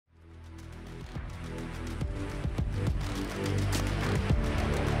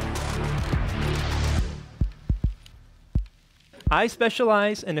I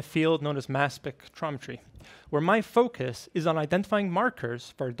specialize in a field known as mass spectrometry, where my focus is on identifying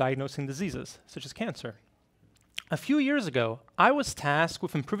markers for diagnosing diseases, such as cancer. A few years ago, I was tasked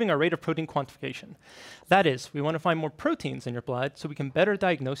with improving our rate of protein quantification. That is, we want to find more proteins in your blood so we can better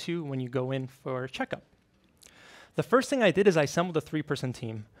diagnose you when you go in for a checkup. The first thing I did is I assembled a 3-person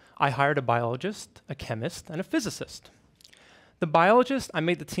team. I hired a biologist, a chemist, and a physicist. The biologist, I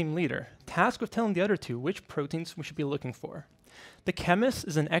made the team leader, tasked with telling the other 2 which proteins we should be looking for. The chemist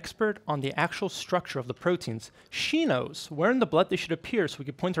is an expert on the actual structure of the proteins. She knows where in the blood they should appear so we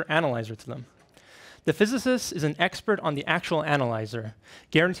can point our analyzer to them. The physicist is an expert on the actual analyzer,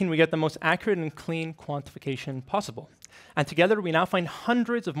 guaranteeing we get the most accurate and clean quantification possible. And together, we now find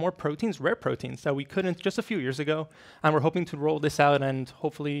hundreds of more proteins, rare proteins, that we couldn't just a few years ago, and we're hoping to roll this out and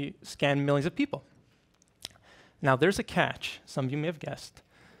hopefully scan millions of people. Now, there's a catch. Some of you may have guessed.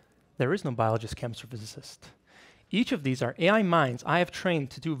 There is no biologist, chemist, or physicist. Each of these are AI minds I have trained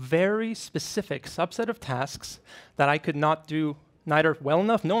to do very specific subset of tasks that I could not do neither well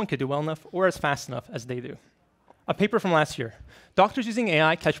enough, no one could do well enough, or as fast enough as they do. A paper from last year. Doctors using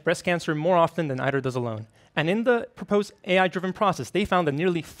AI catch breast cancer more often than either does alone. And in the proposed AI-driven process, they found that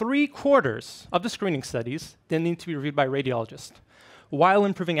nearly 3/4 of the screening studies didn't need to be reviewed by a radiologist, while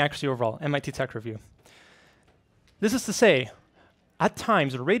improving accuracy overall, MIT Tech Review. This is to say, at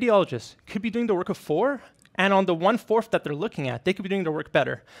times, a radiologist could be doing the work of 4, and on the 1/4 that they're looking at, they could be doing their work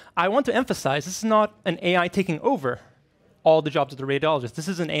better. I want to emphasize, this is not an AI taking over all the jobs of the radiologist. This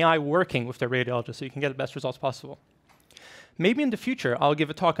is an AI working with the radiologist so you can get the best results possible. Maybe in the future, I'll give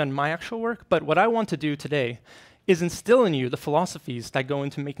a talk on my actual work, but what I want to do today is instill in you the philosophies that go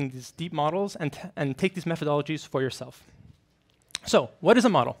into making these deep models and take these methodologies for yourself. So, what is a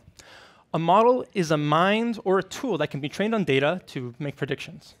model? A model is a mind or a tool that can be trained on data to make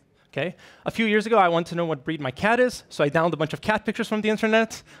predictions. Okay? A few years ago, I wanted to know what breed my cat is, so I downloaded a bunch of cat pictures from the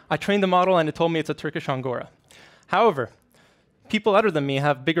internet. I trained the model, and it told me it's a Turkish Angora. However, people other than me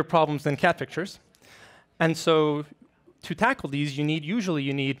have bigger problems than cat pictures. And so to tackle these, usually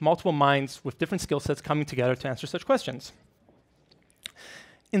you need multiple minds with different skill sets coming together to answer such questions.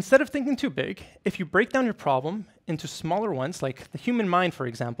 Instead of thinking too big, if you break down your problem into smaller ones, like the human mind, for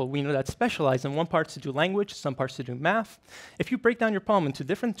example, we know that specialized in one part to do language, some parts to do math. If you break down your problem into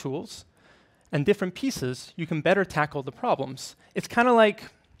different tools and different pieces, you can better tackle the problems. It's kind of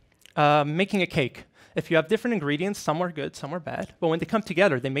like making a cake. If you have different ingredients, some are good, some are bad, but when they come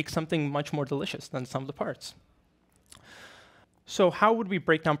together, they make something much more delicious than some of the parts. So how would we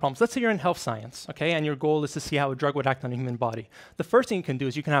break down problems? Let's say you're in health science, okay, and your goal is to see how a drug would act on a human body. The first thing you can do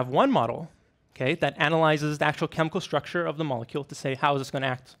is you can have one model, okay, that analyzes the actual chemical structure of the molecule to say how is this going to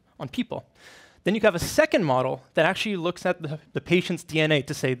act on people. Then you can have a second model that actually looks at the patient's DNA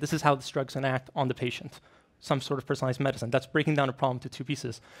to say this is how this drug's going to act on the patient. Some sort of personalized medicine. That's breaking down a problem to 2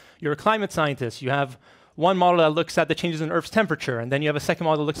 pieces. You're a climate scientist. You have one model that looks at the changes in Earth's temperature, and then you have a second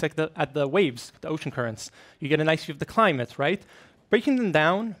model that looks at the waves, the ocean currents. You get a nice view of the climate, right? Breaking them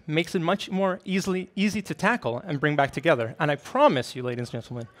down makes it much more easy to tackle and bring back together. And I promise you, ladies and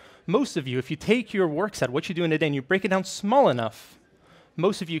gentlemen, most of you, if you take your work set, what you do in a day, and you break it down small enough,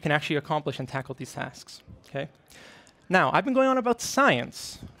 most of you can actually accomplish and tackle these tasks, okay? Now, I've been going on about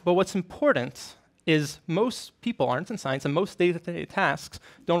science, but what's important is most people aren't in science, and most day-to-day tasks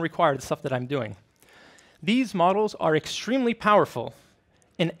don't require the stuff that I'm doing. These models are extremely powerful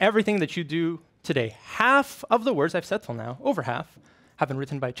in everything that you do today. Half of the words I've said till now, over half, have been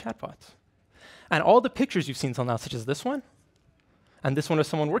written by chatbots. And all the pictures you've seen till now, such as this one, and this one of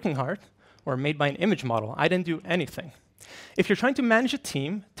someone working hard, were made by an image model. I didn't do anything. If you're trying to manage a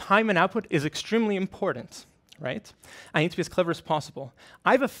team, time and output is extremely important. Right? I need to be as clever as possible.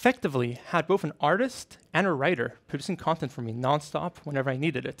 I've effectively had both an artist and a writer producing content for me nonstop whenever I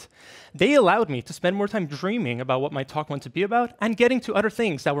needed it. They allowed me to spend more time dreaming about what my talk wanted to be about and getting to other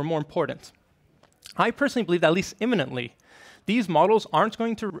things that were more important. I personally believe that, at least imminently, these models aren't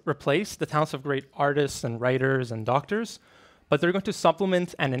going to replace the talents of great artists and writers and doctors, but they're going to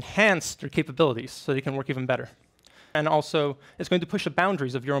supplement and enhance their capabilities so they can work even better. And also, it's going to push the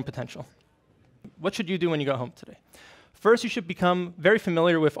boundaries of your own potential. What should you do when you go home today? First, you should become very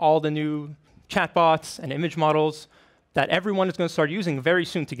familiar with all the new chatbots and image models that everyone is going to start using very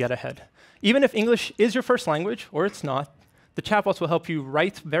soon to get ahead. Even if English is your first language, or it's not, the chatbots will help you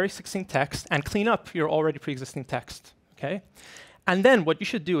write very succinct text and clean up your already pre-existing text, okay? And then what you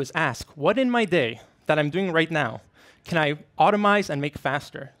should do is ask, what in my day that I'm doing right now can I automize and make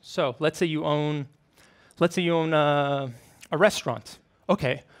faster? So let's say you own a restaurant.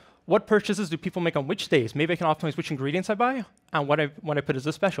 Okay. What purchases do people make on which days? Maybe I can optimize which ingredients I buy and what I put as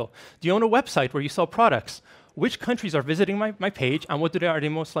a special. Do you own a website where you sell products? Which countries are visiting my page, and what are they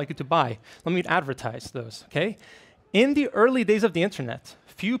most likely to buy? Let me advertise those, okay? In the early days of the internet,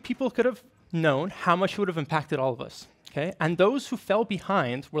 few people could have known how much it would have impacted all of us, okay? And those who fell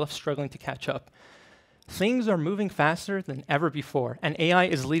behind were left struggling to catch up. Things are moving faster than ever before, and AI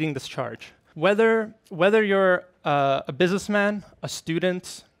is leading this charge. Whether you're a businessman, a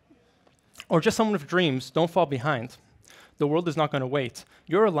student, or just someone with dreams, don't fall behind. The world is not going to wait.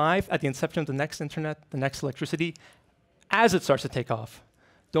 You're alive at the inception of the next internet, the next electricity, as it starts to take off.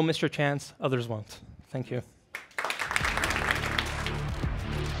 Don't miss your chance, others won't. Thank you.